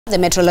The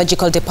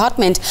Meteorological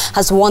Department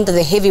has warned that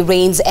the heavy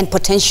rains and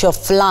potential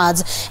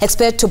floods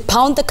expect to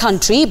pound the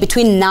country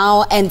between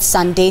now and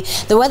Sunday.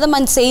 The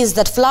weatherman says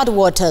that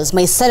floodwaters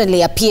may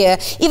suddenly appear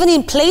even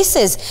in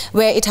places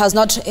where it has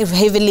not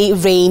heavily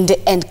rained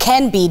and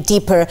can be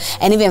deeper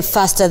and even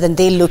faster than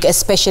they look,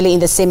 especially in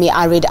the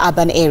semi-arid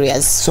urban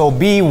areas. So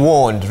be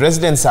warned.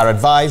 Residents are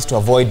advised to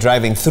avoid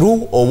driving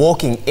through or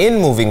walking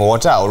in moving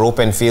water or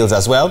open fields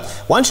as well.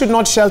 One should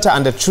not shelter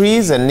under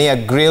trees and near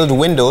grilled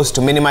windows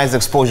to minimize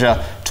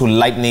exposure to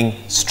lightning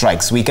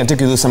strikes. We can take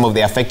you through some of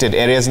the affected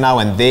areas now,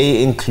 and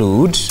they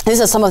include...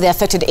 These are some of the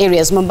affected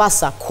areas: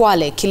 Mombasa,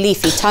 Kwale,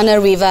 Kilifi, Tana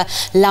River,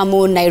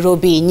 Lamu,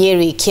 Nairobi,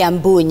 Nyeri,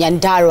 Kiambu,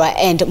 Nyandarua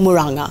and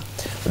Murang'a.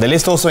 The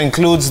list also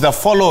includes the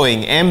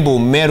following: Embu,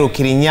 Meru,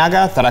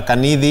 Kirinyaga, Tharaka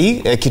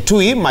Nithi,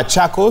 Kitui,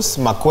 Machakos,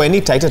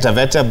 Makueni, Taita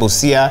Taveta,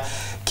 Busia,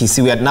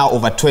 Kisii. We are now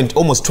over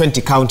almost 20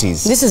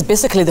 counties. This is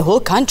basically the whole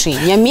country: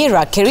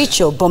 Nyamira,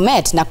 Kericho,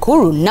 Bomet,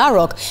 Nakuru,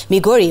 Narok,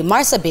 Migori,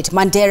 Marsabit,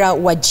 Mandera,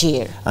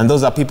 Wajir. And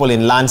those are people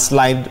in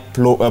landslide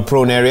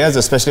prone areas,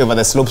 especially over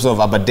the slopes of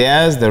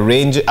Aberdare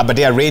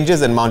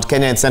Ranges and Mount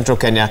Kenya in central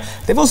Kenya.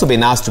 They've also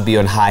been asked to be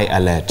on high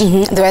alert.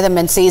 The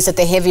weatherman says that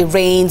the heavy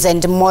rains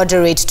and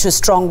moderate to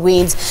strong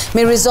winds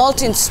may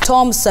result in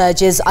storm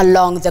surges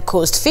along the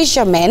coast.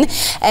 Fishermen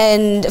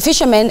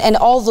and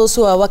all those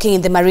who are working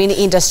in the marine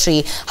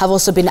industry have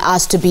also been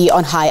asked to be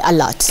on high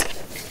alert.